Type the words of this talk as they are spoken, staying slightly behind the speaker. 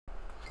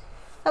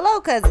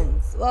Hello,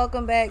 cousins.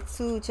 Welcome back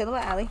to Chillin'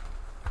 with Allie.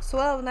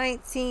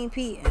 12:19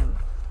 p.m.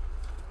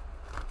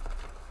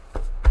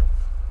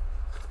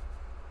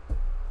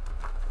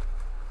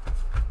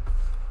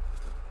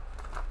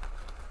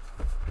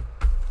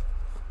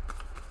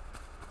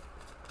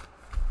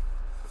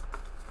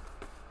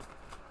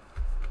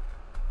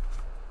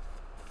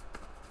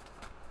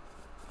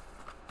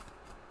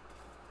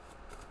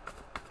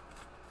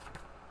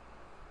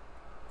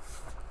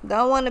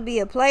 Don't want to be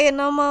a player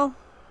no more?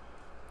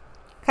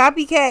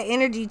 Copycat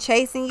energy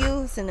chasing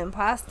you. It's an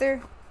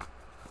imposter.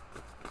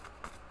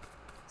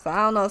 So I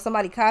don't know if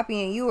somebody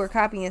copying you or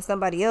copying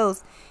somebody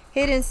else.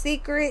 Hidden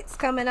secrets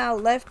coming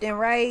out left and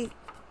right.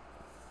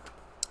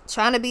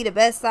 Trying to be the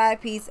best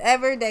side piece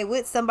ever. They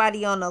with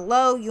somebody on the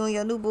low. You and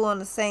your new boo on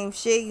the same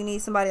shit. You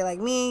need somebody like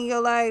me in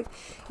your life.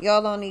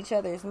 Y'all on each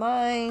other's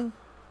mind.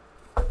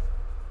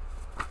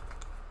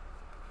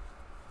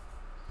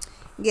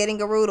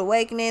 Getting a rude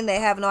awakening. They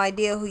have no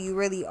idea who you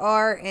really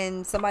are.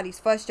 And somebody's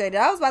frustrated.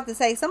 I was about to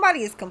say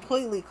somebody is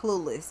completely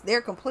clueless.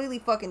 They're completely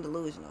fucking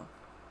delusional.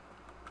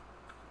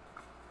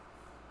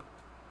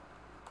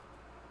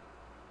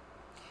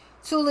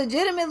 To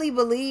legitimately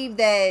believe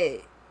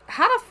that,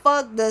 how the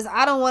fuck does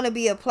I don't want to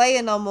be a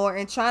player no more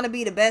and trying to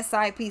be the best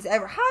side piece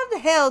ever, how the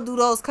hell do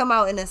those come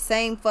out in the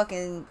same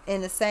fucking,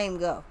 in the same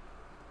go?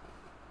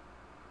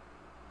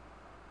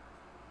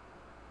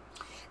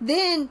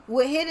 Then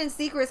with hidden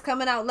secrets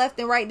coming out left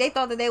and right, they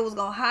thought that they was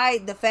gonna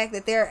hide the fact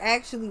that they're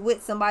actually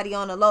with somebody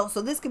on the low.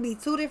 So this could be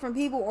two different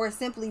people or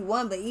simply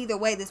one, but either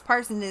way, this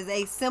person is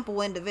a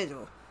simple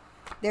individual.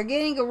 They're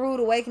getting a rude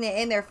awakening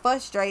and they're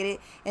frustrated.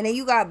 And then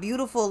you got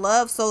beautiful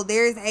love. So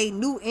there's a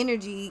new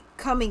energy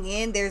coming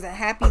in. There's a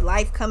happy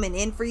life coming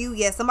in for you.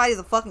 Yeah, somebody's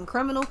a fucking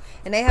criminal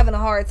and they having a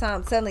hard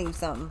time telling you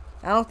something.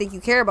 I don't think you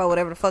care about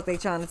whatever the fuck they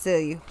trying to tell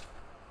you.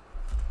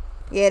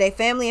 Yeah, they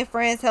family and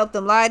friends help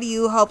them lie to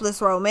you.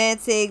 Hopeless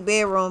romantic,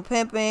 bedroom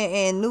pimping,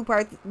 and new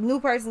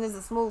person is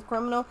a smooth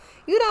criminal.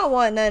 You don't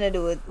want nothing to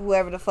do with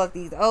whoever the fuck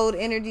these old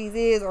energies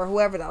is or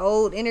whoever the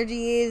old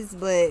energy is.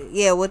 But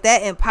yeah, with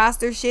that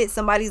imposter shit,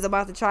 somebody's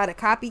about to try to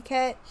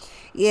copycat.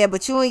 Yeah,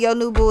 but you and your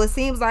new boo, it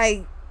seems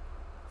like,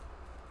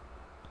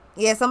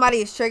 yeah, somebody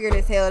is triggered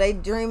as hell. They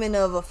dreaming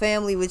of a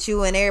family with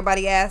you and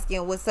everybody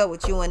asking what's up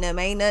with you and them.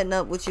 Ain't nothing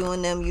up with you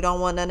and them. You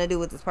don't want nothing to do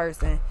with this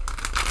person.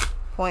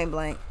 Point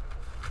blank.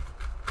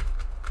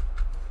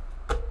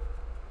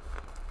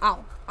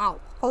 Oh, oh,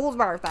 whose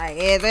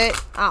birthday is it?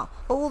 Oh,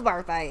 whose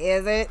birthday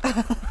is it?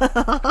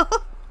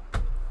 Oh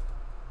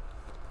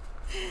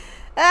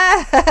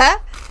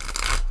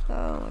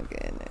my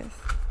goodness.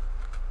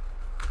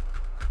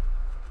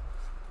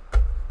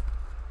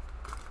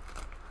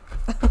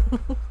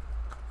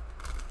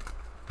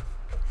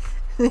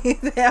 He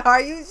said, are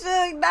you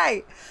Suge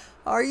Knight?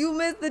 Are you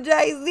Mr.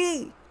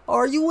 Jay-Z?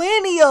 Are you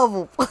any of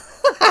them?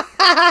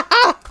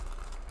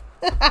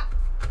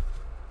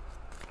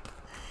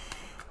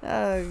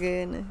 Oh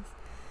goodness.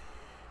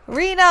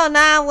 Reno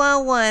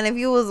 911, if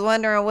you was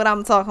wondering what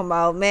I'm talking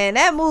about, man,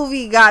 that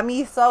movie got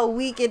me so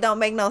weak it don't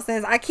make no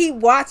sense. I keep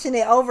watching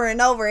it over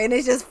and over and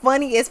it's just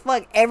funny as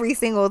fuck every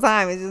single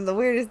time. It's just the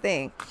weirdest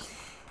thing.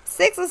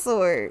 Six of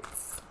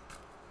Swords.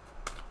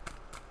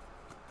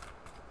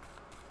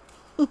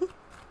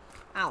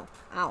 Ow,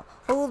 ow.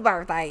 Whose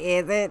birthday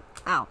is it?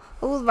 Ow,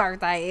 whose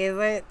birthday is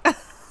it?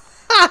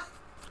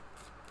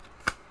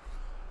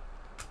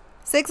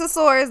 Six of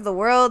Swords, the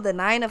World, the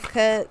Nine of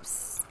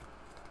Cups,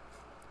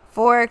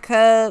 Four of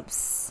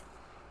Cups,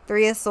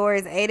 Three of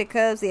Swords, Eight of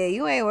Cups. Yeah,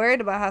 you ain't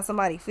worried about how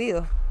somebody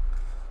feel.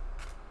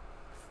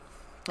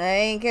 I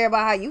ain't care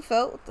about how you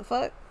felt. What the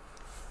fuck?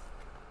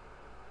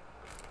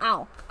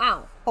 Ow,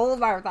 ow. Whose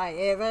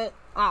birthday is it?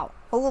 Ow,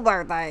 whose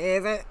birthday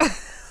is it?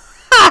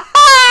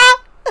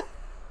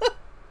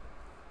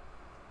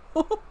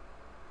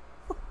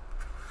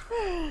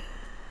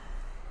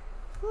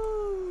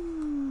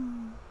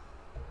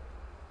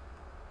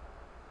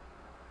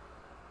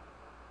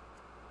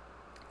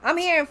 I'm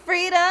hearing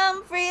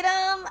freedom, freedom,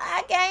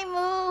 I can't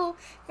move.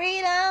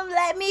 Freedom,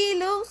 let me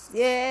loose,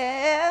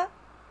 yeah.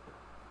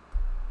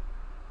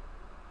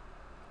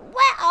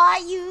 Where are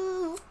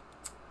you?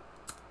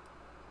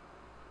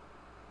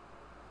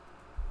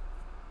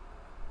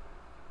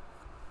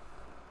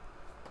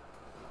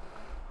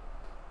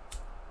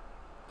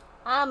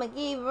 I'ma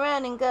keep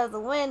running cause the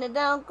winner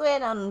don't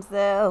quit on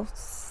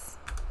themselves.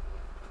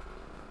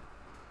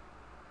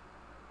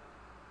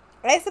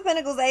 Ace of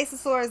Pentacles, Ace of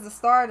Swords, the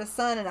Star, the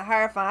Sun, and the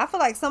Hierophant. I feel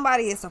like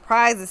somebody is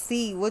surprised to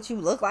see what you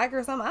look like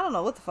or something. I don't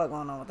know what the fuck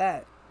going on with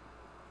that.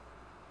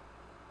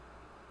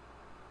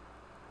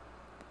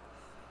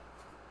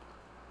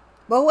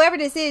 But whoever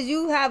this is,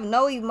 you have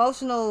no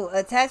emotional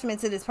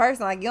attachment to this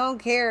person. Like, you don't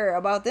care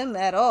about them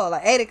at all.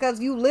 Like, Eight of Cups,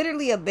 you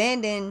literally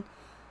abandon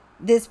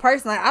this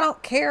person. Like, I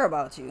don't care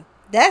about you.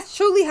 That's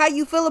truly how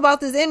you feel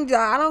about this energy.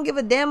 I don't give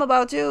a damn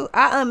about you.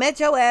 I unmet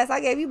your ass. I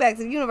gave you back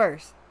to the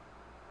universe.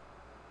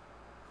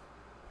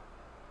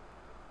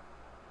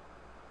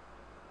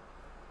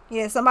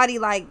 Yeah, somebody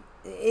like,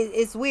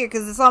 it's weird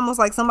because it's almost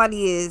like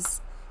somebody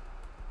is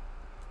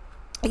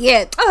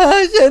Yeah,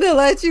 I should have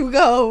let you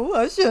go.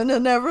 I shouldn't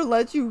have never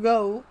let you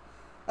go.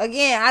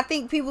 Again, I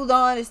think people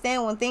don't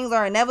understand when things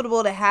are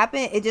inevitable to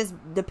happen. It just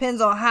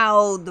depends on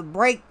how the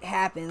break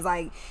happens.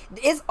 Like,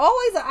 it's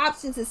always an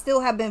option to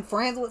still have been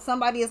friends with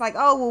somebody. It's like,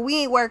 oh, well,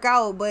 we ain't work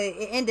out, but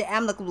it ended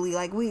amicably.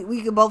 Like,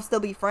 we could both still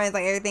be friends.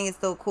 Like, everything is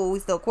still cool. We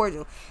still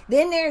cordial.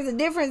 Then there's a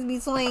difference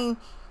between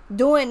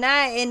doing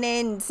that and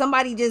then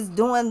somebody just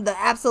doing the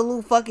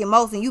absolute fucking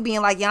most and you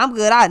being like, yeah, I'm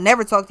good. I'll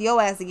never talk to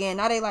your ass again.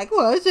 Now they like,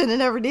 well, I should have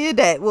never did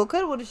that. Well,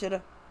 coulda, woulda,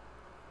 shoulda.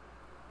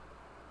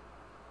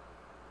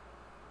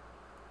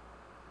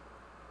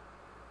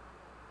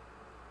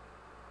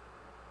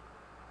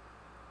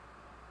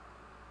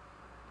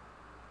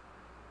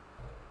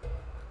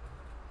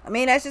 I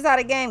mean, that's just how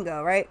the game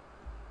go, right?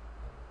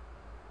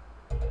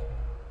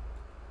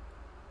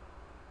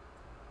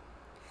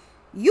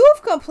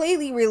 You've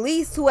completely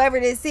released whoever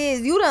this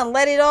is. You done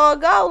let it all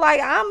go.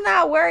 Like, I'm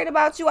not worried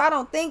about you. I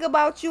don't think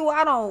about you.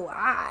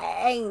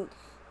 I ain't.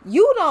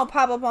 You don't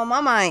pop up on my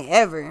mind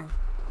ever.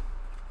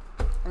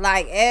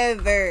 Like,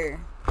 ever.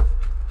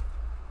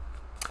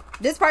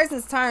 This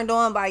person's turned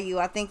on by you.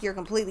 I think you're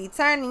completely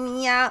turning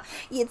me out.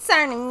 You're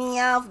turning me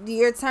off.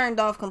 You're turned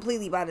off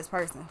completely by this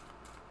person.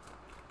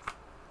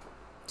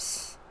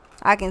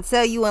 I can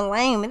tell you in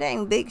lame. It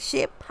ain't big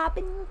shit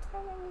popping. You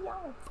turning me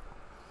off.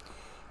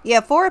 Yeah,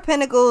 Four of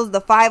Pentacles,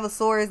 the Five of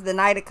Swords, the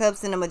Knight of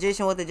Cups, and the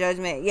Magician with the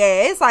Judgment.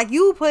 Yeah, it's like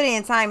you put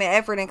in time and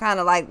effort and kind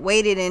of like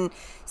waited and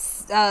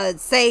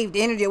saved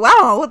energy. Well, I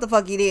don't know what the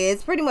fuck you did.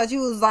 It's pretty much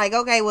you was like,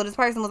 okay, well, this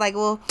person was like,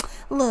 well,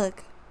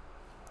 look,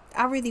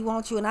 I really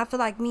want you, and I feel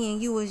like me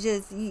and you was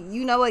just,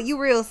 you know what,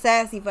 you real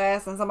sassy for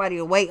asking somebody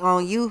to wait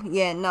on you.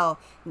 Yeah, no.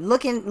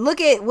 Look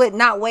at what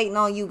not waiting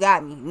on you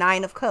got me.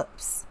 Nine of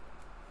Cups.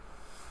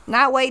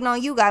 Not waiting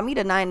on you got me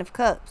the Nine of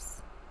Cups.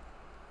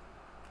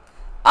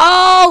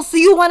 Oh, so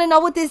you want to know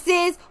what this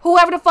is?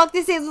 Whoever the fuck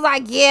this is was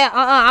like, yeah,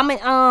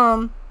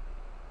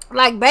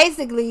 like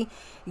basically,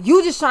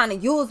 you just trying to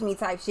use me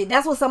type shit.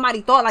 That's what somebody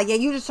thought. Like, yeah,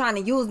 you just trying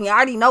to use me. I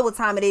already know what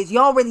time it is. You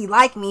don't really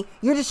like me.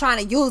 You're just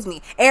trying to use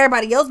me.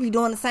 Everybody else be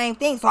doing the same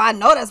thing. So I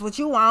know that's what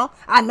you want.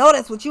 I know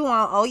that's what you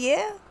want. Oh,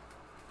 yeah?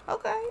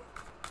 Okay.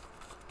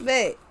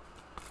 Bet.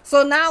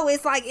 So now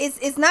it's like,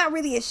 it's not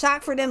really a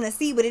shock for them to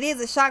see, but it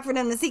is a shock for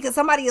them to see. Because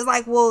somebody is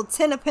like, well,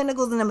 10 of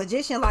Pentacles and the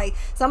Magician. Like,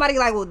 somebody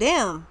like, well,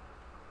 damn.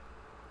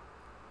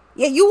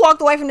 Yeah, you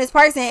walked away from this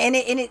person and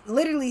it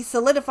literally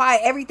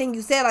solidified everything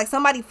you said. Like,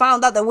 somebody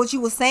found out that what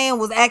you was saying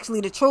was actually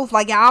the truth.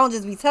 Like, yeah, I don't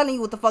just be telling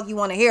you what the fuck you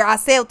want to hear. I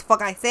said what the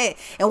fuck I said.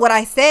 And what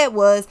I said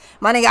was,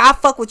 my nigga, I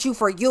fuck with you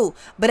for you.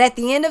 But at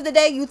the end of the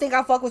day, you think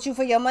I fuck with you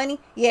for your money?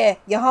 Yeah,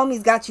 your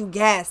homies got you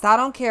gassed. I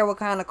don't care what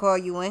kind of car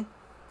you in.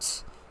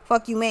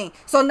 Fuck you mean.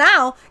 So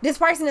now, this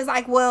person is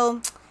like,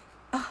 well,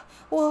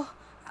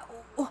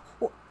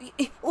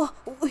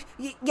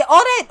 yeah,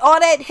 all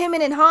that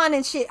hemming and hawing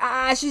and shit.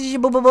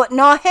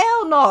 No,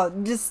 hell no.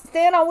 Just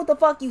stand on what the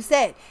fuck you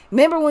said.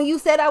 Remember when you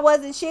said I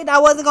wasn't shit, I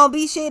wasn't gonna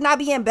be shit, and I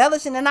be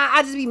embellishing, and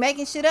I just be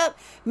making shit up?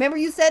 Remember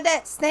you said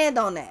that? Stand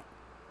on that.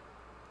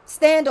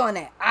 Stand on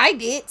that. I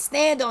did.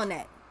 Stand on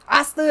that.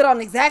 I stood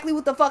on exactly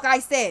what the fuck I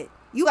said.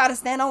 You gotta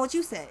stand on what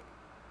you said.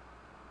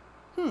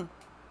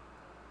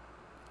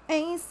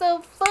 Ain't so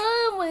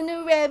fun when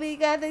the rabbit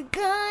got the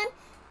gun.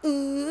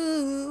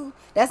 Ooh.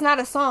 That's not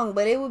a song,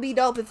 but it would be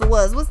dope if it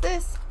was. What's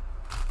this?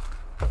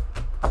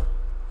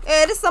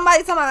 Yeah, this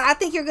somebody talking about, I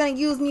think you're going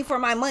to use me for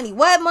my money.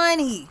 What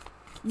money?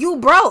 You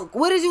broke.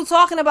 What is you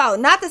talking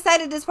about? Not to say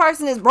that this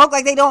person is broke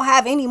like they don't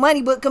have any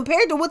money, but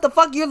compared to what the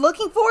fuck you're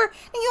looking for, and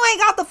you ain't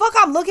got the fuck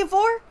I'm looking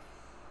for.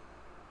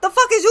 The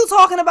fuck is you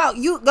talking about?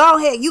 You go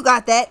ahead. You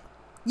got that.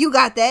 You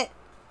got that.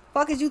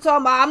 Fuck is you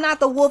talking about? I'm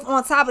not the wolf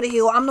on top of the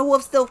hill. I'm the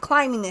wolf still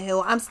climbing the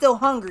hill. I'm still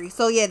hungry.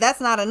 So yeah,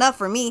 that's not enough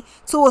for me.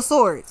 Two of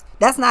Swords.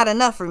 That's not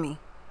enough for me.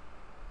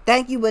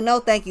 Thank you, but no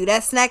thank you.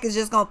 That snack is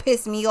just gonna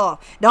piss me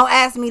off. Don't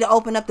ask me to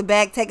open up the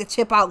bag, take a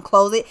chip out and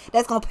close it.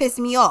 That's gonna piss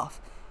me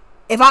off.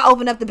 If I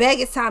open up the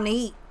bag, it's time to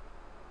eat.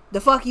 The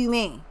fuck you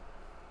mean?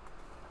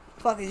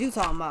 Fuck is you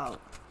talking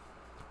about?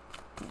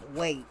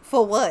 Wait.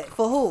 For what?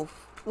 For who?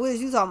 What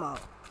is you talking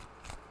about?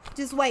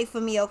 Just wait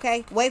for me,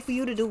 okay? Wait for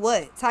you to do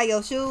what? Tie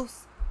your shoes?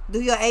 Do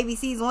your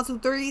ABCs, 1, 2,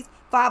 3s,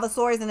 5 of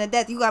Swords and a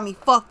Death. You got me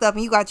fucked up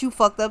and you got you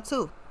fucked up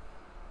too.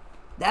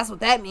 That's what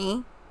that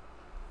mean.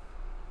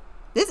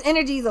 This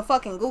energy is a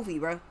fucking goofy,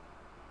 bro.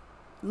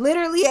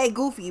 Literally a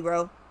goofy,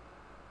 bro.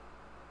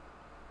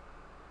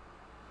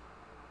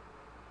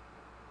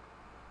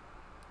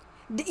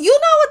 You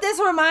know what this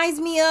reminds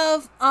me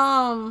of?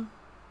 I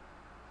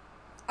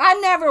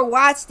never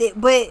watched it,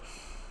 but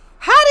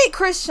how did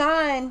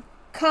Krishan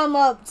come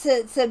up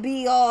to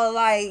be all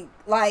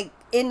like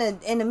in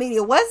the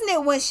media? Wasn't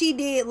it when she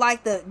did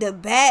like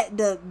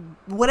the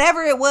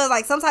whatever it was,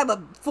 like some type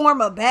of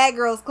form of Bad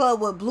Girls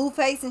Club with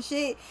Blueface and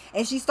shit,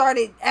 and she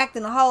started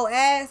acting a whole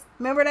ass?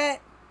 Remember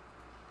that?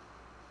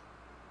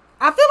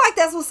 I feel like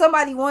that's what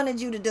somebody wanted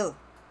you to do.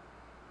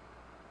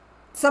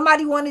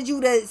 Somebody wanted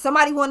you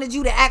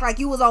to act like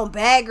you was on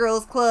Bad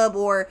Girls Club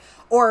or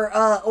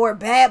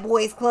Bad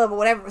Boys Club or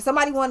whatever.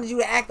 Somebody wanted you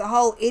to act a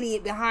whole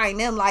idiot behind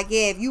them. Like,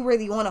 yeah, if you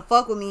really want to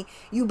fuck with me,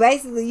 you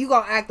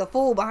gonna act a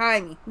fool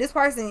behind me. This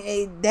person,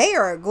 they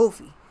are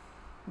goofy.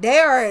 They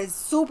are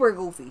super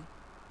goofy.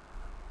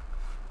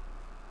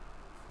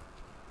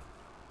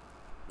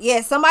 Yeah,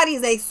 somebody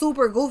is a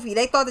super goofy.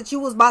 They thought that you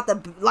was about to,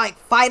 like,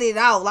 fight it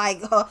out.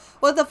 Like,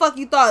 what the fuck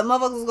you thought?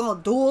 Motherfuckers was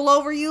gonna duel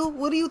over you?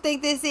 What do you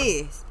think this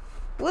is?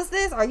 What's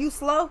this? Are you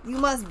slow? You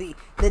must be.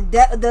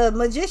 The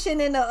magician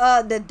and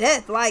the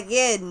death. Like,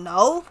 yeah,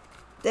 no.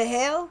 The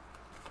hell?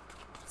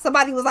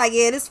 Somebody was like,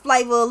 yeah, this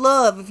flavor of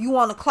love. If you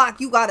want to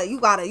clock, you gotta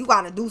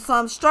do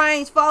something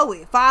strange for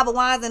it. 5 of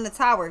Wands in the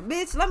Tower.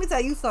 Bitch, let me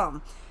tell you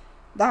something.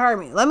 The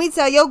Hermit. Let me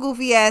tell your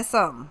goofy ass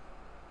something.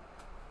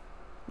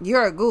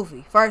 You're a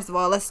goofy. First of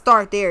all, let's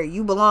start there.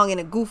 You belong in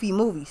a goofy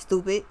movie,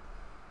 stupid.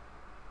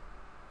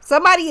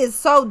 Somebody is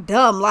so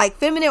dumb. Like,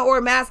 feminine or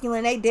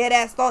masculine, they dead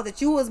ass thought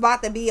that you was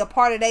about to be a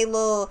part of they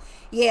little,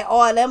 yeah,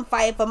 all them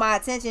fighting for my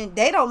attention.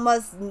 They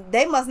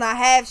must not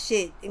have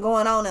shit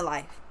going on in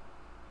life.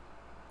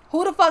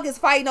 Who the fuck is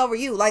fighting over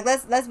you? Like,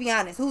 let's be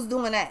honest. Who's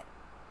doing that?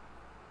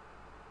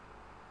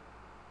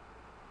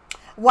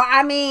 Well,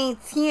 I mean,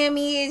 Tim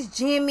is,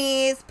 Jim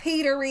is,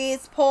 Peter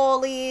is,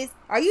 Paul is.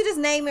 Are you just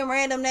naming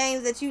random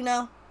names that you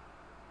know?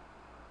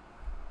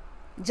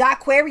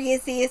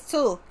 Jaquarius is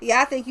too.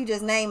 Yeah, I think you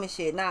just naming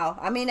shit now.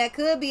 I mean, that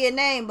could be a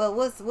name, but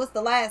what's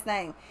the last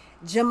name?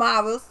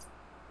 Jamawas.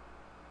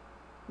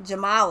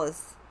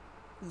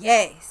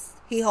 Yes.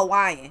 He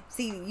Hawaiian.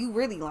 See, you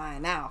really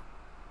lying now.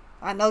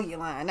 I know you're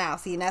lying now.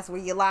 See, and that's where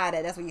you lied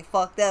at. That's where you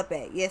fucked up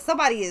at. Yeah,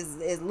 somebody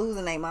is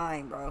losing their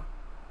mind, bro.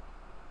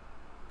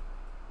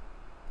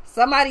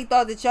 Somebody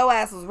thought that your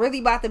ass was really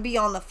about to be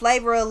on the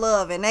Flavor of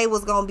Love and they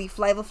was gonna be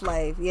Flavor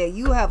Flav. Yeah,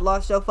 you have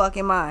lost your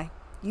fucking mind.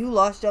 You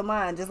lost your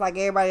mind just like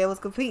everybody that was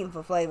competing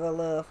for Flavor of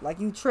Love. Like,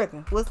 you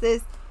tripping. What's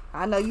this?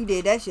 I know you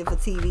did that shit for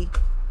TV.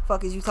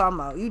 Fuck is you talking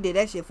about? You did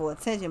that shit for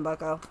attention,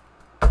 bucko.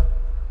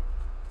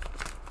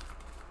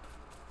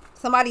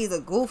 Somebody is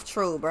a goof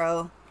true,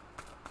 bro.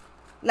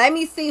 Let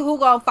me see who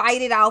gonna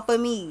fight it out for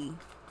me.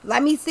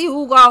 Let me see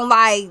who gonna,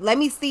 like, let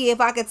me see if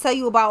I could tell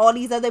you about all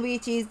these other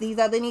bitches, these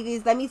other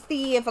niggas. Let me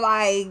see if,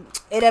 like,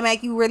 it'll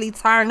make you really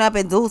turn up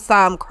and do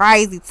something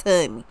crazy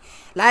to me.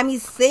 Let me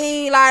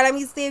see, like, let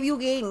me see if you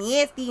get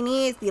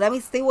nasty. Let me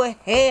see what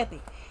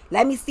happened.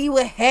 Let me see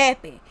what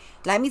happened.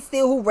 Let me see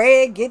who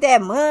ready to get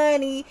that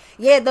money.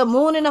 Yeah, the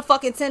Moon and the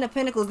fucking 10 of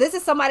Pentacles. This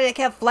is somebody that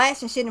kept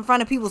flashing shit in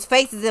front of people's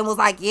faces and was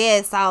like,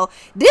 yeah, so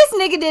this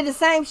nigga did the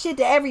same shit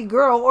to every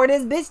girl, or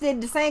this bitch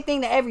did the same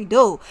thing to every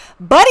dude.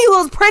 But he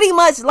was pretty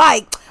much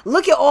like,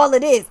 look at all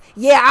of this.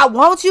 Yeah, I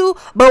want you,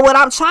 but what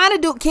I'm trying to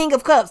do, King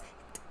of Cups,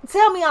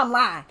 tell me I'm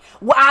lying.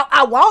 Well,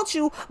 I want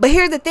you, but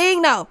here's the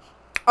thing though.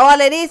 All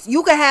of this,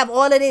 you can have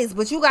all of this,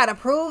 but you gotta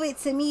prove it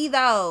to me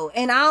though.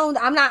 And I'm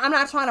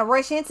not trying to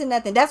rush into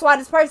nothing. That's why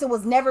this person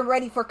was never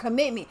ready for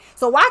commitment.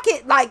 So why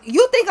can't, like,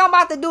 you think I'm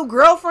about to do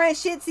girlfriend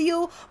shit to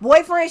you,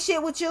 boyfriend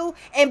shit with you,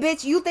 and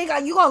bitch, you think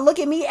you gonna look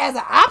at me as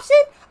an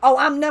option? Oh,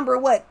 I'm number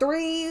what,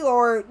 3,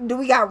 or do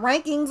we got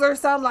rankings or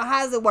something? Like,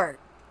 how does it work?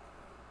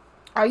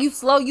 Are you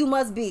slow? You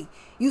must be.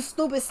 You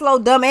stupid, slow,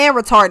 dumb, and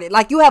retarded.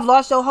 Like, you have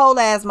lost your whole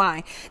ass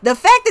mind. The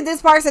fact that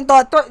this person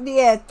thought,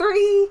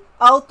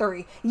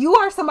 303, you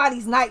are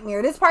somebody's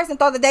nightmare. This person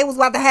thought that they was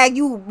about to have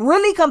you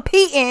really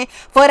competing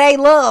for their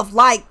love.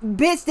 Like,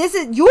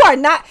 bitch, you are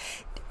not.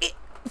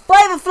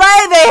 Flavor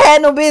Flav ain't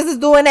had no business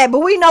doing that, but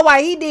we know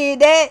why he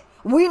did that.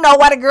 We know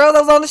why the girl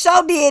that was on the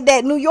show did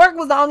that. New York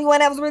was the only one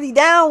that was really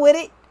down with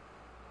it.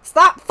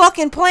 Stop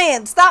fucking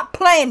playing. Stop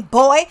playing,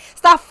 boy.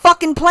 Stop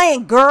fucking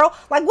playing, girl.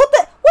 Like, what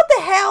the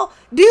hell?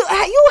 You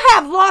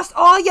have lost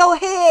all your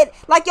head.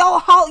 Like,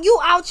 you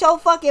out your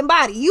fucking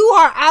body. You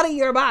are out of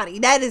your body.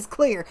 That is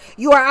clear.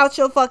 You are out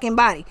your fucking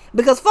body.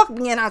 Because fuck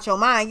being out your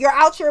mind. You're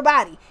out your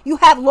body. You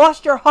have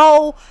lost your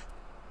whole.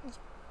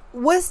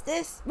 What's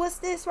this? What's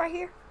this right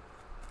here?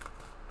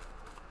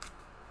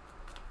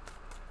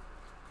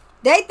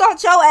 They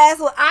thought your ass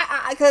was,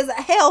 because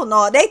hell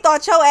no. They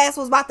thought your ass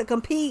was about to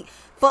compete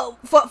for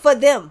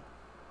them.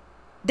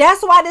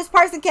 That's why this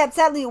person kept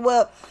telling you,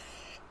 well,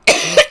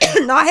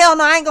 no, hell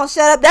no, I ain't gonna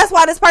shut up. That's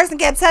why this person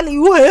kept telling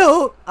you,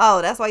 well,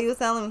 oh, that's why you was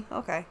telling me?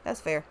 Okay,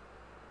 that's fair.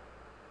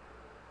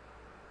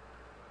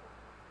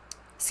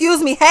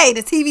 Excuse me, hey,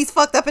 the TV's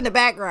fucked up in the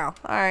background.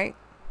 All right.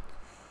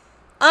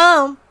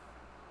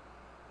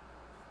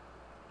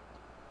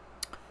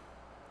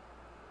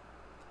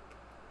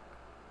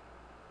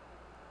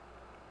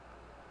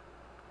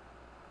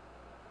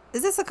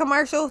 Is this a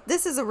commercial?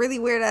 This is a really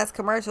weird ass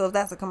commercial if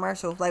that's a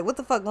commercial. Like, what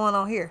the fuck going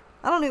on here?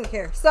 I don't even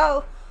care.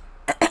 So,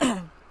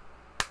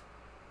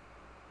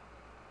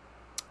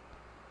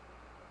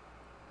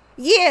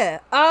 yeah,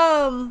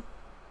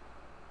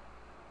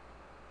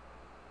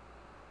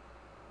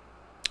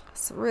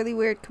 it's a really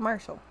weird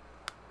commercial.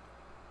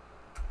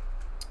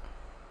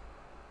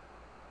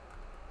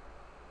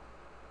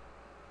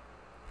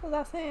 What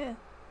was I saying?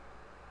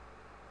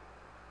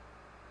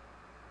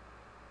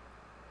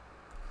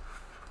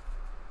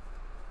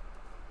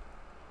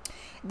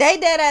 They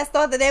dead ass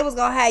thought that they was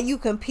gonna have you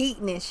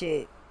competing and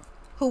shit.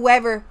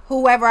 Whoever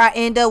I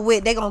end up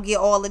with, they gonna get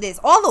all of this.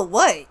 All of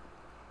what?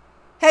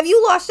 Have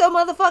you lost your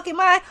motherfucking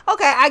mind?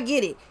 Okay, I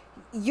get it.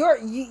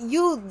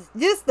 You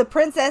this the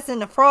princess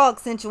and the frog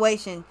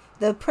situation.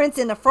 The prince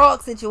and the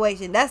frog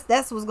situation. That's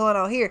what's going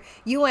on here.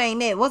 You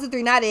ain't it. 1, 2,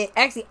 3, not it.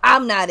 Actually,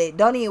 I'm not it.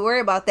 Don't even worry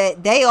about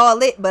that. They all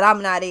it, but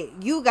I'm not it.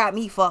 You got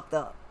me fucked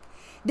up.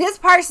 This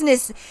person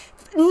is...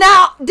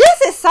 Now,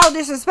 this is so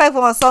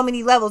disrespectful on so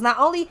many levels. Not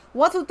only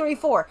 1, 2, 3,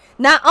 4.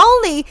 Not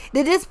only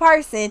did this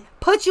person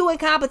put you in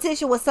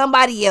competition with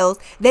somebody else,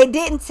 they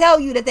didn't tell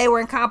you that they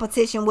were in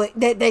competition with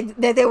that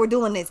they were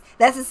doing this.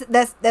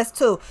 That's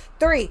 2.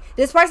 3.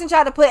 This person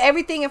tried to put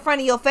everything in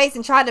front of your face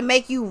and tried to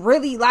make you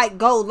really like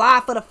go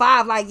live for the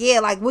 5. Like, yeah,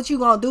 like what you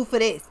gonna do for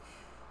this?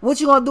 What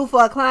you gonna do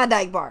for a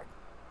Klondike bar?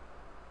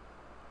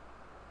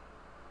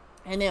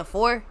 And then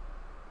 4.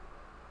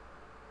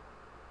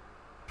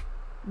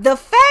 The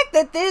fact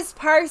that this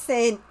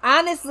person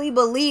honestly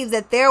believes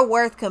that they're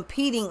worth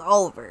competing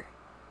over.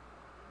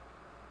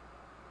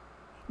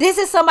 This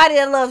is somebody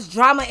that loves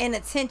drama and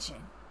attention.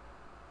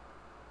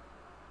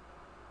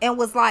 And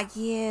was like,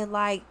 yeah,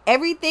 like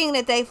everything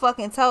that they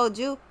fucking told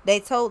you, they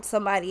told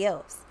somebody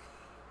else.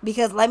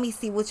 Because let me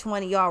see which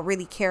one of y'all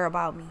really care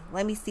about me.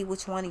 Let me see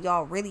which one of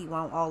y'all really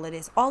want all of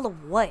this. All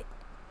of what?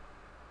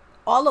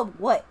 All of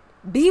what?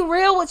 Be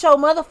real with your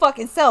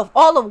motherfucking self.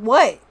 All of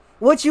what?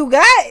 What you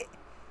got?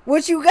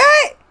 What you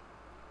got?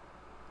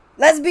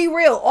 Let's be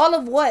real. All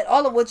of what?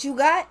 All of what you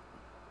got?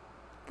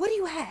 What do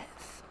you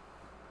have?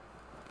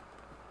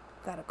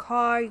 You got a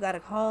car, you got a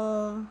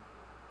home,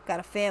 you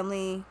got a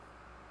family, you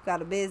got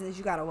a business,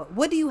 you got a what?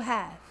 What do you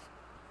have?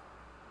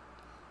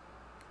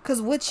 Because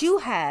what you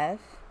have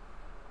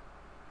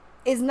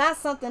is not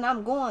something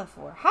I'm going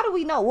for. How do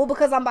we know? Well,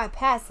 because I'm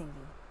bypassing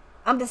you.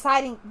 I'm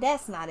deciding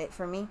that's not it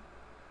for me.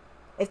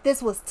 If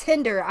this was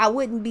Tinder, I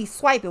wouldn't be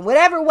swiping.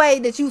 Whatever way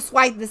that you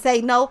swipe to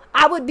say no,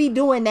 I would be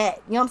doing that.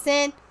 You know what I'm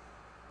saying?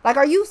 Like,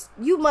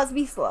 you must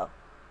be slow.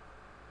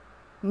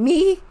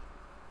 Me?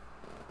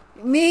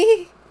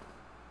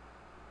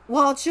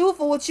 Want you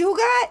for what you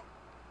got?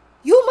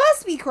 You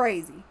must be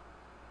crazy.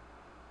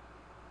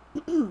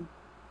 Hold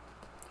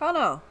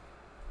on.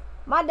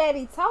 My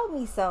daddy told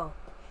me so.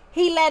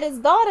 He let his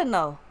daughter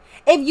know.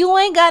 If you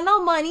ain't got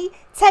no money,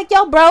 take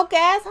your broke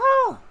ass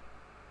home.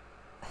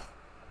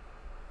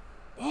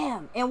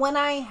 Damn. And when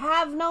I ain't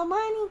have no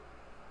money,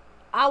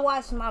 I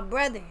watched my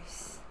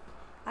brothers.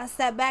 I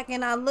sat back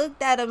and I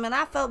looked at them and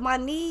I felt my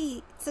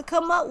need to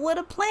come up with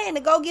a plan to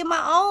go get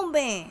my own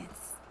bands.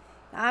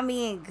 I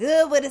mean,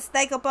 good with a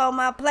steak up on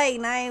my plate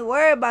and I ain't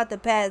worried about the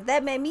past.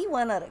 That made me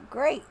one of the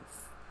greats.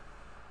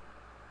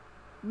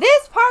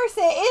 This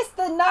person, it's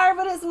the nerve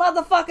of this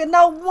motherfucker.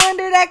 No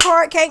wonder that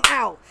card came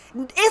out.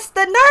 It's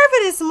the nerve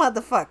of this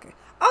motherfucker.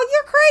 Oh,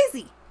 you're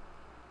crazy.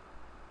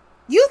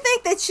 You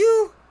think that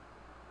you...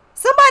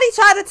 Somebody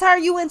tried to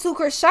turn you into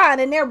Krishan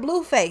in their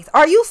blue face.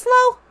 Are you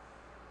slow?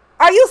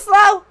 Are you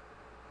slow?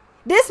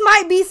 This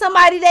might be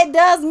somebody that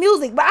does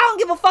music, but I don't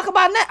give a fuck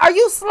about that. Are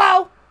you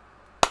slow?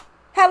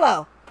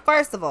 Hello.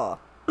 First of all,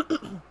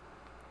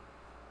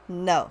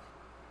 no.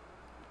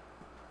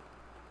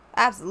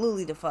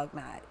 Absolutely the fuck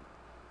not.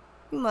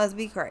 You must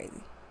be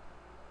crazy.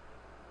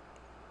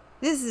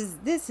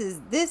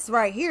 This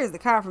right here is the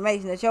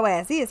confirmation that your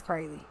ass is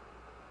crazy.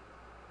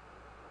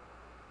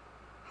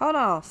 Hold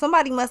on.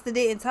 Somebody must have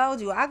didn't told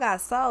you. I got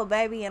soul,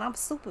 baby, and I'm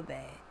super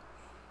bad.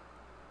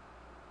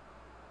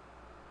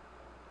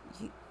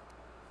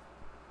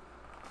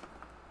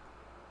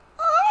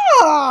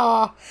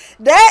 Oh,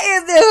 that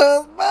is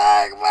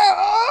disrespectful.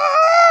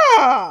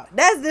 Oh,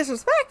 that's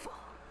disrespectful.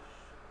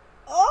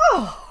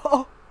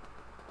 Oh.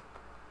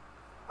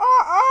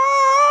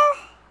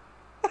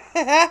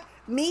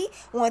 Me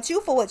want you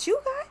for what you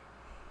got?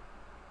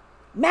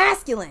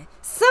 Masculine.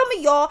 Some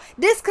of y'all,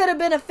 this could have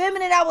been a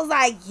feminine that was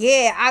like,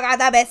 yeah, I got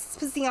the best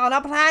pussy on the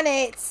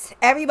planet.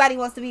 Everybody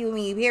wants to be with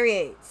me.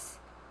 Period.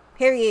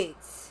 Period.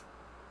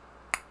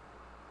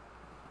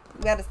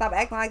 You gotta stop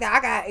acting like that.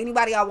 I got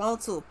anybody I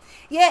want to.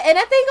 Yeah, and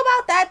the thing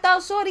about that though,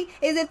 shorty,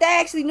 is if they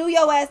actually knew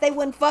your ass, they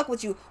wouldn't fuck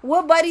with you.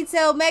 What buddy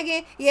tell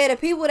Megan? Yeah, the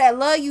people that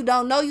love you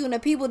don't know you, and the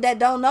people that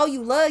don't know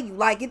you love you.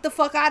 Like, get the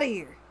fuck out of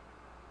here.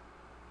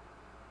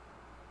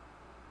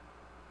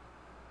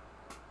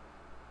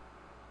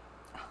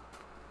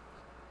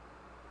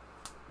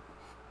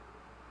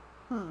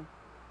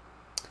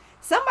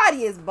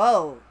 Somebody is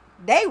bold.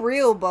 They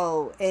real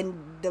bold,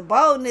 and the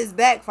boldness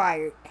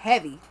backfired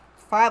heavy.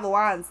 5 of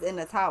Wands in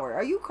the tower.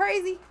 Are you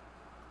crazy?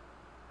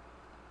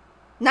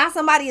 Not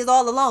somebody is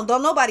all alone.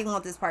 Don't nobody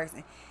want this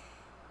person.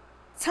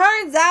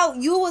 Turns out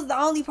you was the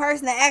only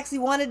person that actually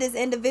wanted this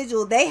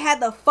individual. They had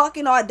the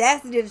fucking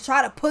audacity to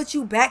try to put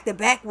you back to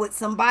back with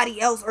somebody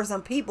else or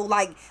some people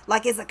like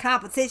it's a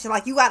competition.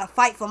 Like you gotta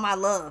fight for my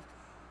love.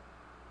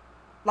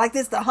 Like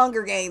this the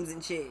Hunger Games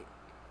and shit.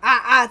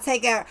 I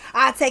take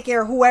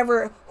care of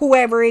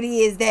whoever it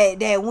is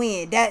that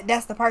win.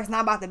 That's the person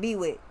I'm about to be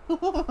with.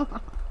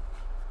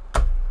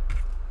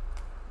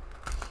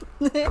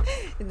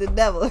 The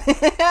devil.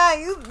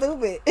 You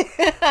stupid.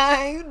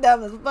 You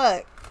dumb as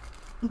fuck.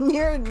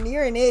 You're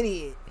an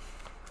idiot.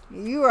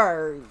 You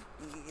are.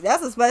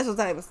 That's a special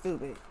type of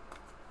stupid.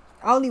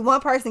 Only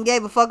one person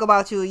gave a fuck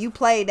about you. You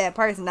played that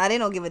person. Now they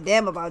don't give a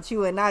damn about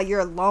you, and now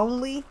you're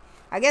lonely.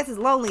 I guess it's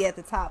lonely at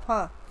the top,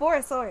 huh? Four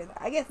of Swords.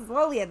 I guess it's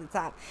lonely at the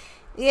top.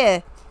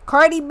 Yeah.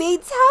 Cardi B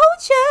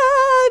told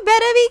you,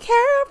 better be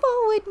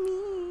careful with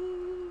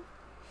me.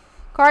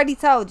 Cardi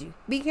told you,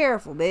 be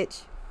careful,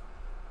 bitch.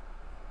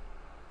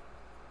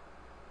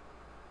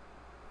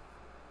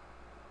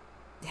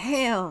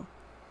 Damn.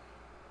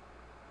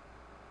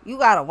 You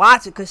gotta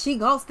watch it, cause she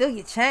gonna steal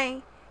your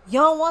chain. You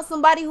don't want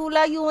somebody who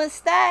love you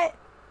instead?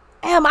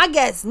 Damn, I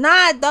guess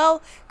not,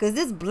 though. Cause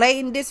this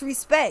blatant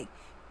disrespect.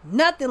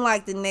 Nothing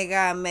like the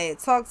nigga I met.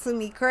 Talk to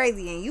me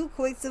crazy and you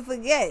quick to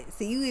forget.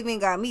 See, you even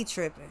got me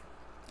tripping.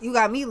 You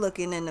got me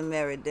looking in the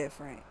mirror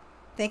different.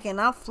 Thinking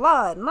I'm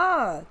flawed.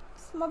 Nah,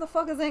 this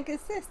motherfucker's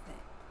inconsistent.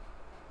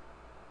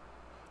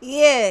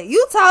 Yeah,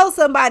 you told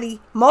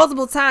somebody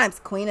multiple times,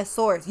 Queen of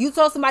Swords. You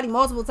told somebody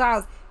multiple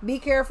times, be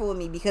careful with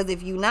me, because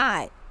if you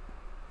not,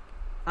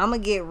 I'm going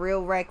to get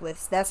real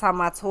reckless. That's how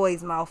my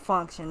toys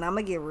malfunction. I'm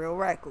going to get real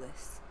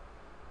reckless.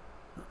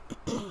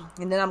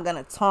 And then I'm going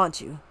to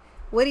taunt you.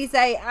 What'd he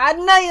say? I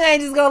know you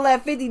ain't just going to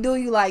let 50 do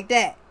you like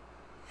that.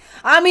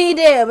 I mean,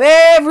 damn,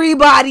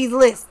 everybody's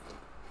listening.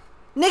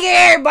 Nigga,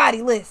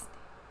 everybody listen.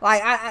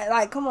 Like,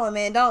 like, come on,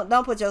 man.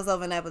 Don't put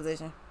yourself in that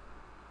position.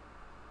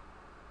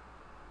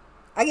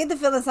 I get the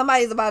feeling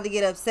somebody's about to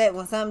get upset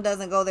when something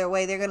doesn't go their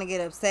way. They're going to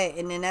get upset.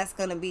 And then that's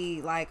going to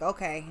be like,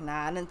 okay,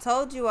 nah, I done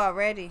told you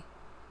already.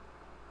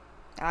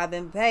 I've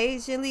been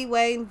patiently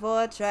waiting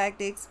for a track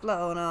to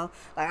explode on.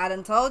 Like, I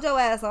done told your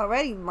ass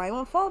already. You might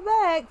want to fall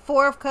back.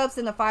 4 of Cups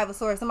and the 5 of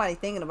Swords. Somebody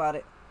thinking about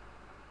it.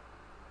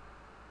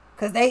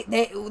 Because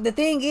the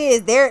thing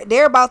is,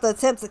 they're about to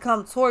attempt to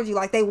come towards you.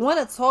 Like, they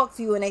want to talk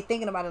to you and they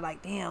thinking about it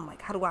like, damn,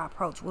 like, how do I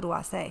approach? What do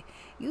I say?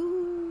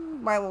 You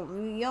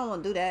don't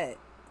want to do that.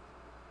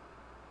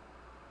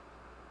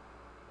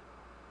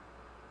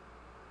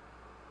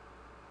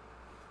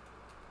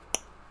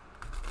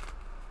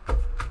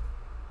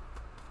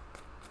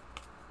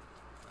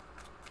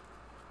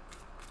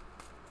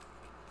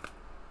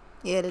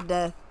 Yeah, to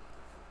death.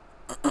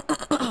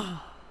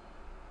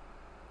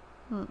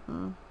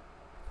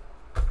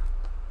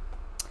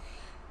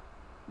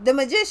 The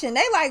Magician,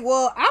 they like,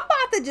 well, I'm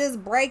about to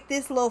just break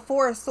this little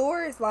 4 of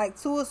Swords, like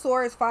 2 of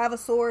Swords, 5 of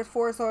Swords,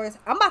 4 of Swords.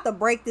 I'm about to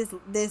break this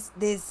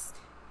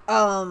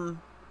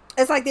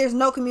it's like there's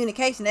no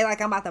communication. They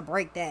like, I'm about to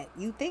break that.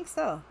 You think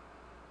so?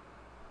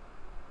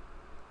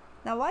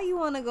 Now, why you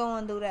want to go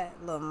and do that,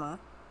 little ma?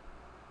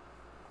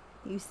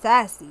 You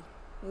sassy.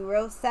 You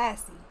real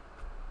sassy.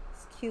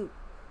 It's cute.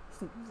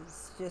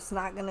 It's just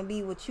not going to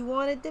be what you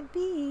want it to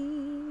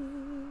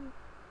be.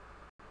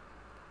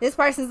 This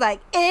person's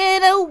like,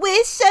 and I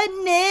wish I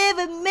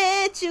never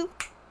met you.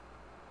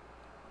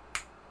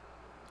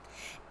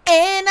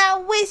 And I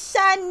wish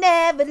I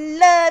never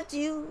loved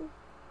you.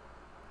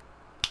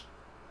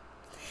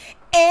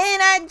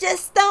 And I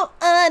just don't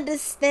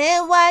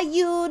understand why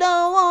you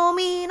don't want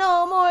me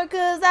no more.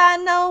 Cause I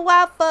know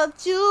I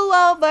fucked you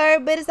over.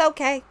 But it's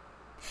okay.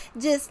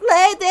 Just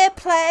let that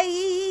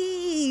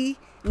play.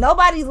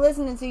 Nobody's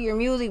listening to your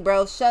music,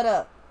 bro. Shut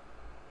up.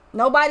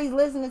 Nobody's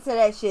listening to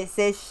that shit,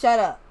 sis. Shut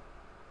up.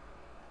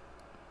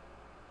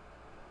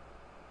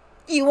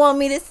 You want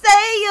me to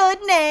say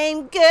your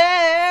name,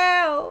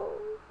 girl?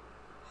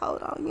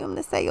 Hold on, you want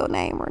me to say your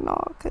name or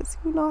not? Because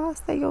you know I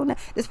say your name.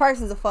 This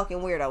person's a fucking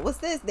weirdo. What's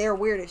this? They're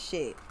weird as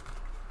shit.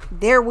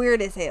 They're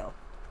weird as hell.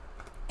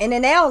 And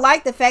then they don't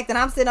like the fact that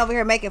I'm sitting over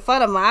here making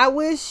fun of them. I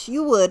wish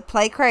you would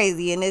play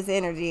crazy in this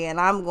energy, and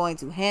I'm going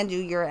to hand you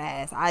your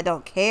ass. I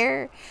don't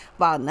care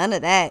about none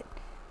of that.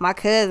 My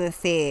cousin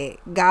said,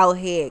 go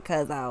ahead,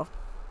 cuz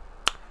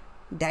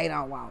they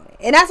don't want it.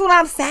 And that's what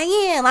I'm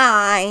saying,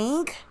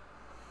 like...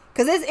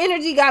 Because this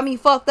energy got me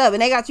fucked up.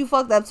 And they got you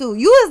fucked up too.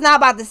 You is not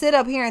about to sit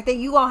up here and think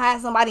you going to have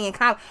somebody in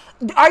common.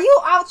 Are you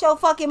out your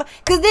fucking mind?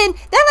 Because then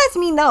that lets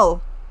me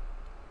know.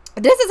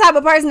 This is the type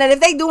of person that if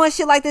they doing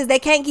shit like this, they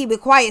can't keep it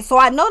quiet. So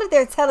I know that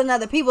they're telling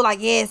other people like,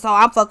 yeah, so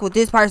I'm fucking with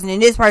this person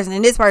and this person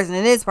and this person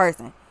and this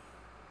person.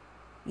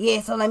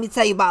 Yeah, so let me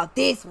tell you about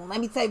this one. Let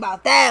me tell you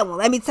about that one.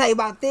 Let me tell you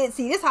about this.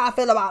 See, this is how I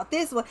feel about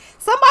this one.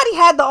 Somebody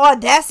had the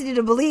audacity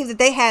to believe that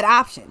they had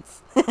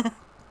options.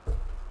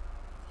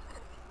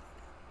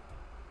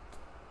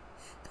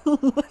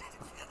 What?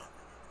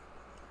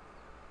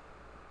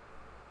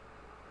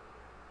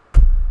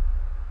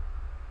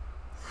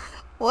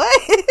 What?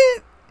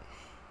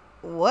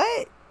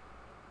 What?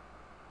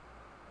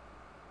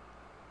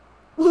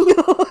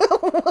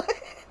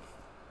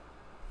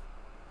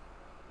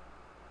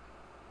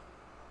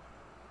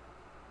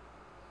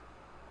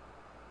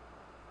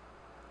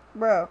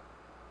 Bro.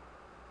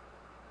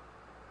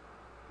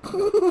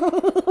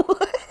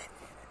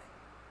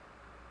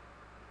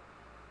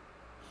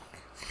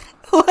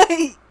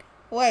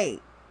 What?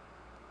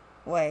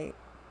 Wait.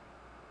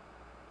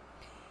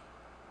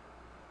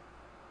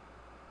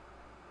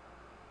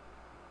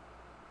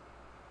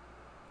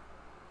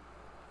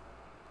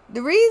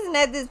 The reason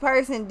that this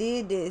person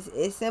did this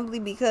is simply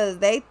because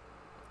they...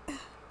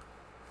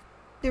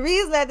 The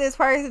reason that this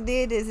person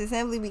did this is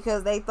simply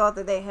because they thought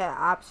that they had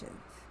options.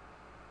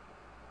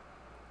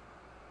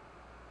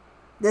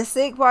 The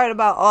sick part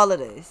about all of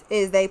this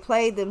is they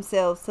played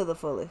themselves to the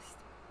fullest.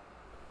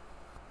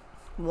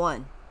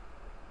 1,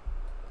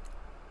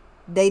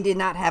 they did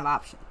not have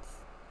options.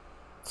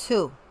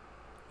 2,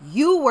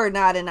 you were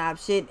not an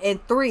option. And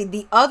 3,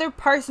 the other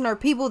person or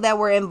people that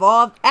were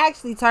involved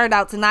actually turned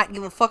out to not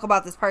give a fuck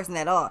about this person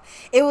at all.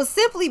 It was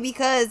simply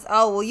because,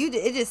 oh, well,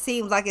 it just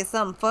seems like it's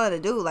something fun to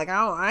do. Like,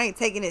 I ain't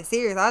taking it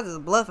serious. I was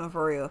just bluffing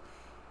for real.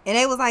 And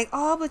they was like,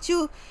 oh, but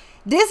you...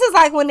 This is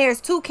like when there's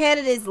 2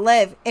 candidates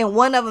left and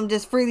one of them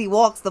just freely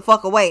walks the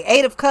fuck away.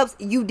 8 of Cups,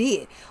 you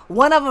did.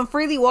 One of them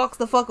freely walks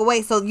the fuck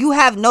away. So you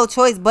have no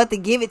choice but to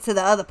give it to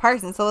the other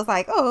person. So it's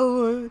like,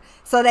 oh.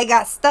 So they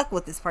got stuck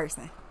with this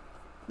person.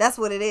 That's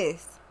what it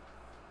is.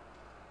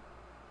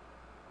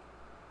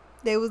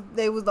 They was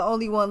the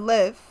only one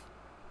left.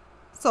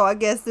 So I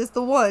guess this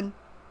the one.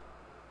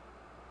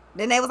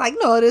 Then they was like,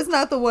 no, this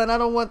not the one. I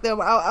don't want them.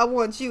 I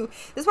want you.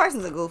 This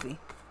person's a goofy.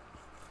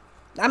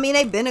 I mean,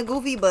 they've been a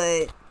goofy,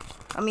 but...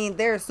 I mean,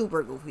 they're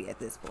super goofy at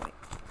this point.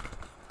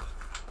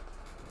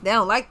 They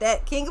don't like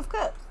that. King of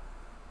Cups.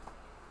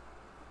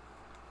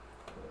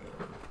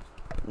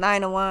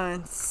 9 of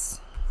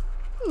Wands.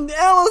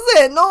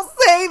 Allison, don't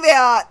say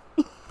that.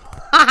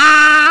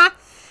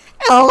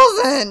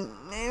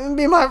 Allison,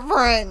 be my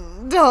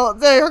friend.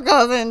 Don't tell your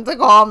cousin to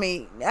call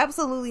me.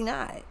 Absolutely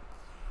not.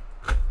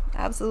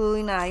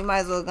 Absolutely not. You might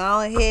as well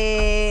go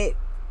ahead.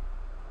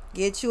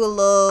 Get you a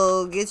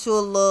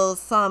little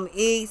something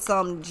eat,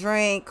 something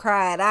drink,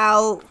 cry it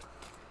out.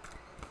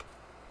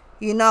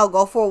 You know,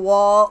 go for a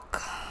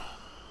walk.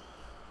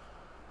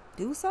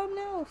 Do something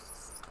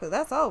else. Because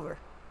that's over.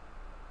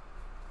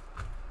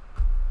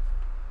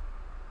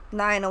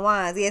 9 of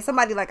Wands. Yeah,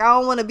 somebody like, I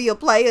don't want to be a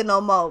player no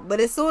more.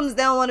 But as soon as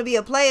they don't want to be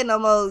a player no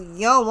more,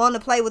 you don't want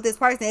to play with this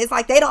person. It's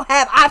like they don't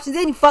have options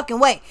any fucking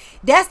way.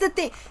 That's the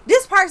thing.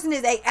 This person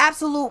is a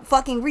absolute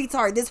fucking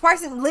retard. This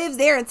person lives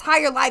their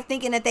entire life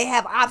thinking that they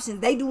have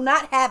options. They do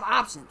not have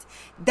options.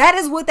 That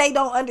is what they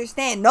don't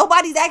understand.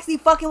 Nobody's actually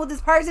fucking with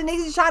this person. They're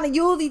just trying to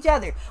use each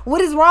other.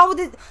 What is wrong with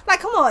it? Like,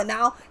 come on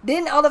now.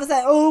 Then all of a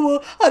sudden, oh,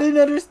 well, I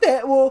didn't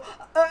understand. Well,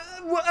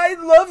 I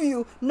love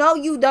you. No,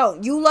 you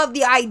don't. You love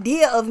the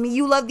idea of me.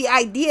 You love the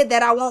idea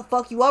that I won't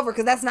fuck you over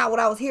because that's not what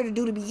I was here to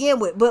do to begin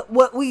with. But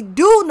what we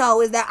do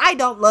know is that I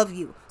don't love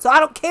you. So I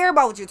don't care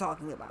about what you're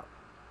talking about.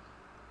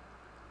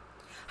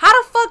 How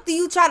the fuck do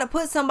you try to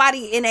put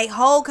somebody in a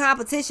whole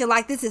competition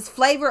like this is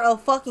Flavor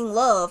of fucking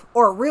Love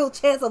or Real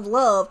Chance of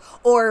Love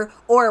or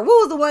what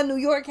was the one New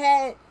York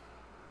had?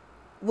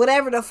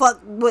 Whatever the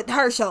fuck with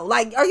her show.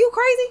 Like, are you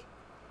crazy?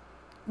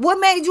 What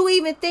made you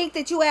even think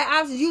that you had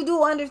options? You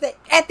do understand.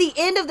 At the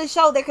end of the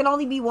show, there can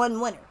only be one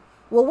winner.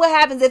 Well, what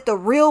happens if the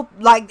real,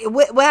 like,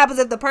 what happens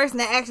if the person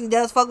that actually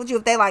does fuck with you,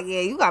 if they like,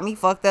 yeah, you got me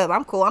fucked up.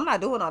 I'm cool. I'm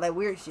not doing all that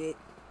weird shit.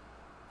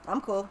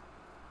 I'm cool.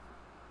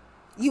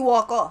 You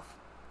walk off.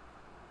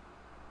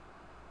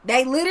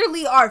 They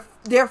literally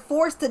they're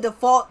forced to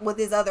default with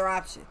this other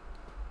option.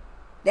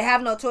 They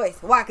have no choice.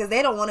 Why? Because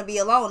they don't want to be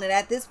alone. And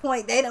at this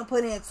point, they done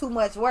put in too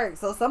much work.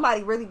 So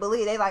somebody really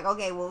believe. They like,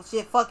 okay, well,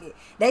 shit, fuck it.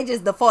 They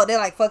just default. They're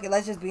like, fuck it.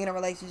 Let's just be in a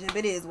relationship.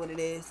 It is what it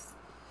is.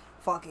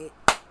 Fuck it.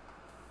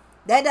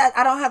 That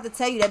I don't have to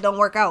tell you that don't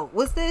work out.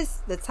 What's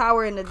this? The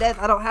Tower and the Death.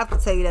 I don't have to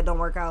tell you that don't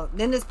work out.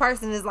 Then this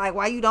person is like,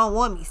 why you don't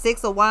want me?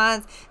 6 of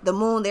Wands, the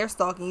Moon, they're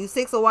stalking you.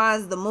 6 of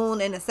Wands, the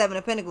Moon, and the 7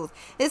 of Pentacles.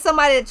 It's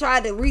somebody that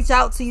tried to reach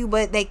out to you,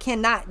 but they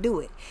cannot do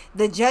it.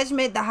 The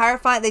Judgment, the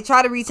Hierophant, they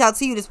try to reach out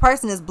to you. This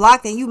person is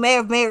blocked, and you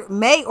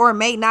may or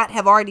may not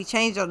have already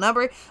changed your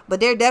number, but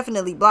they're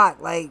definitely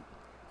blocked. Like,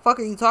 fuck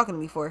are you talking to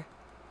me for?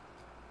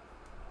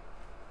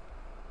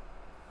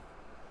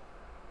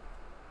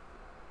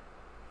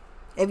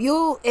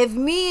 If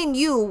me and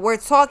you were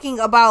talking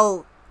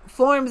about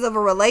forms of a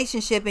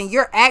relationship and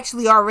you're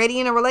actually already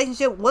in a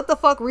relationship, what the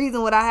fuck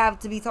reason would I have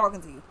to be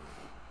talking to you?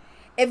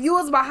 If you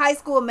was my high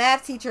school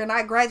math teacher and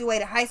I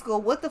graduated high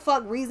school, what the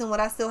fuck reason would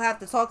I still have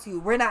to talk to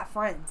you? We're not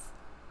friends.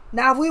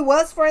 Now, if we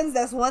was friends,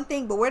 that's one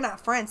thing, but we're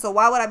not friends. So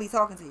why would I be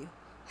talking to you?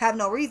 Have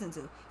no reason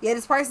to. Yeah,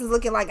 this person's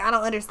looking like, I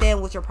don't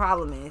understand what your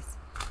problem is.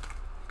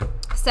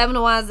 7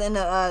 of Wands and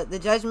the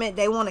Judgment,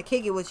 they want to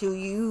kick it with you.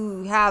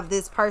 You have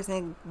this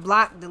person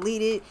blocked,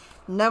 deleted,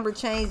 number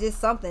changed, it's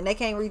something. They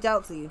can't reach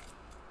out to you.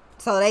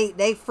 So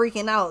they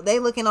freaking out. They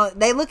looking at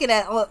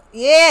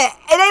yeah,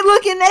 and they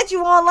looking at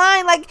you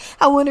online like,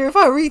 I wonder if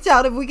I reach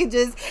out, if we could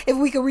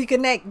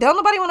reconnect. Don't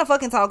nobody want to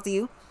fucking talk to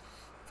you.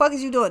 Fuck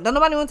is you doing? Don't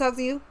nobody want to talk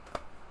to you.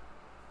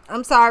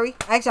 I'm sorry.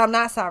 Actually, I'm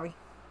not sorry.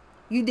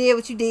 You did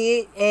what you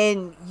did,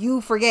 and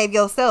you forgave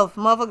yourself.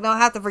 Motherfucker don't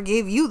have to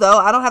forgive you, though.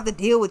 I don't have to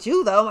deal with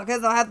you, though. My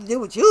cousin don't have to deal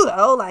with you,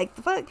 though. Like,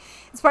 the fuck?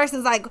 This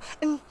person's like,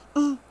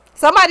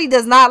 somebody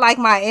does not like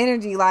my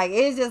energy. Like,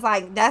 it's just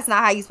like, that's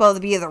not how you're supposed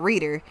to be as a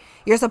reader.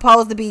 You're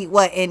supposed to be,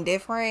 what,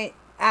 indifferent?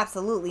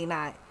 Absolutely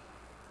not.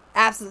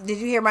 Absolutely. Did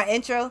you hear my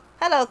intro?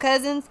 Hello,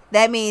 cousins.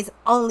 That means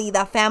only the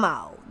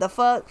famo. The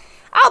fuck?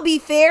 I'll be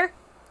fair.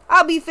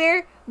 I'll be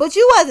fair, but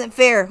you wasn't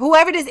fair.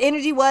 Whoever this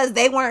energy was,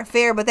 they weren't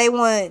fair, but they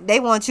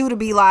want you to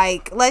be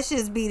like, let's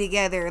just be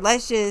together.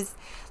 Let's just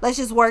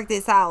work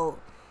this out.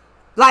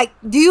 Like,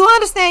 do you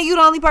understand you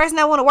the only person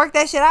that want to work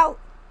that shit out?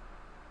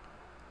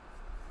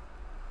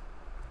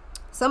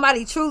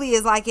 Somebody truly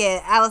is like,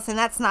 yeah, Allison,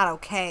 that's not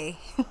okay.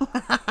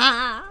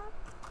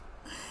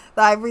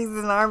 Like, reasons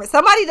in the army.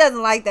 Somebody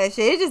doesn't like that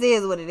shit. It just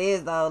is what it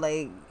is, though.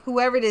 Like,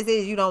 whoever this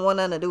is, you don't want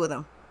nothing to do with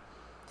them.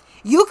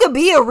 You could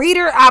be a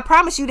reader. I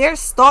promise you, they're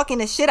stalking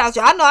the shit out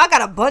you. I know I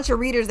got a bunch of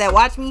readers that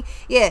watch me.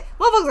 Yeah,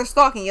 motherfuckers are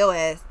stalking your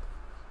ass.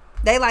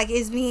 They like,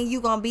 is me and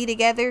you gonna be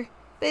together?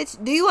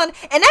 Bitch, do you want?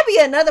 And that'd be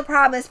another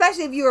problem,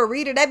 especially if you're a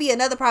reader. That'd be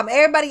another problem.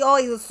 Everybody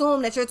always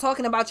assume that you're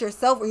talking about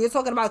yourself, or you're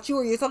talking about you,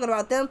 or you're talking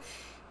about them.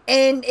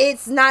 And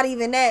it's not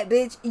even that,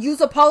 bitch. You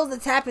supposed to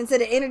tap into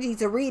the energy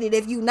to read it.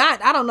 If you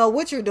not, I don't know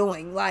what you're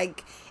doing.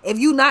 Like, if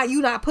you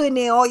not putting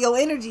in all your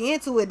energy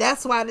into it.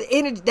 That's why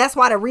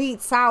the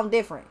reads sound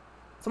different.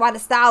 That's why the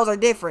styles are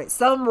different.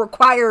 Some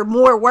require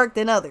more work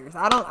than others.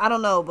 I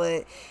don't know,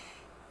 but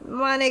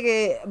my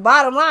nigga,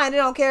 bottom line, I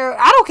don't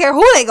care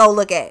who they go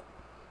look at.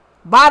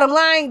 Bottom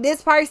line,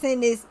 this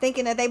person is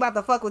thinking that they about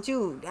to fuck with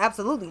you.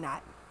 Absolutely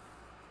not.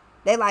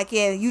 They like,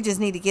 yeah, you just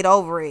need to get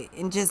over it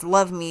and just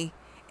love me.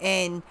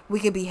 And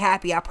we could be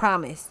happy, I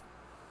promise.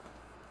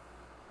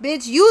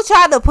 Bitch, you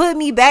tried to put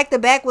me back to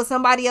back with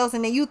somebody else,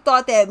 and then you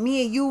thought that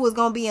me and you was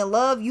going to be in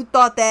love. You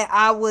thought that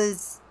I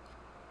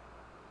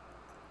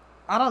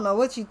don't know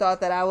what you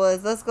thought that I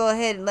was. Let's go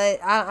ahead and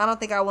I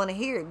don't think I want to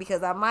hear it,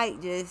 because I might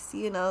just,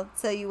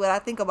 tell you what I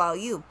think about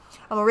you.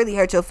 I'm going to really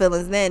hurt your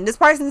feelings then. This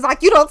person's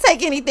like, you don't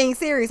take anything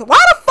serious. Why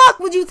the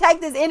fuck would you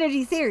take this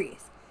energy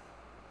serious?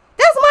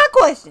 That's my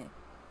question.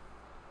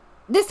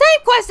 The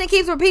same question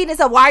keeps repeating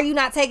itself. Why are you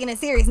not taking it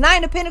serious?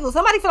 Nine of Pentacles.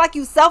 Somebody feel like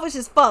you selfish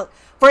as fuck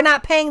for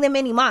not paying them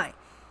any mind.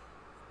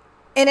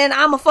 And then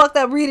I'm a fucked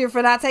up reader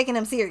for not taking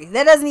them serious.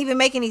 That doesn't even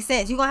make any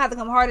sense. You're going to have to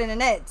come harder than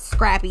that,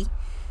 Scrappy.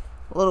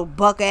 Little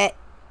bucket.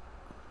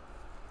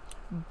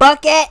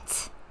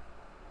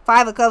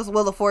 Five of Cups,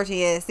 Wheel of Fortune.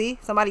 Yeah, see?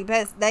 Somebody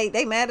pets.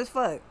 They mad as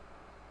fuck.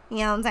 You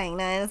don't take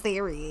nothing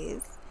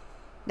serious.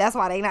 That's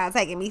why they not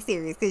taking me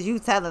serious. Because you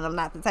telling them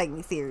not to take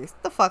me serious.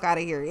 Get the fuck out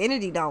of here.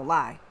 Energy don't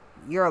lie.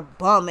 You're a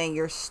bum and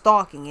you're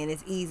stalking, and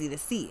it's easy to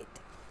see it.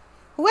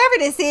 Whoever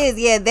this is,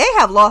 yeah, they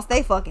have lost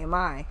their fucking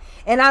mind.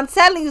 And I'm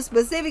telling you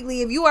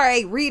specifically, if you are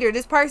a reader,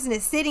 this person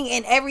is sitting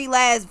in every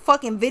last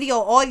fucking video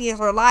audience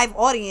or live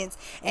audience,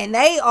 and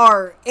they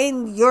are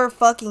in your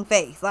fucking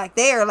face. Like,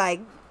 they are like,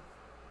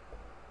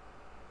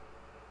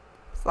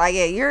 it's like,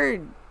 yeah, you're,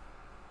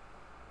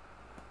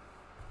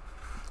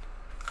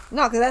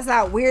 no, because that's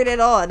not weird at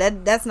all.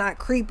 That's not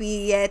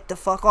creepy at the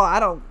fuck all. I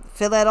don't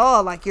feel at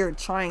all like you're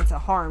trying to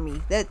harm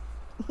me. That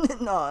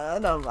no, I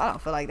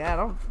don't feel like that. I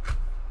don't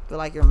feel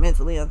like you're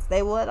mentally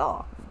unstable at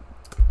all.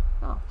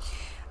 No.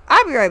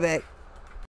 I'll be right back.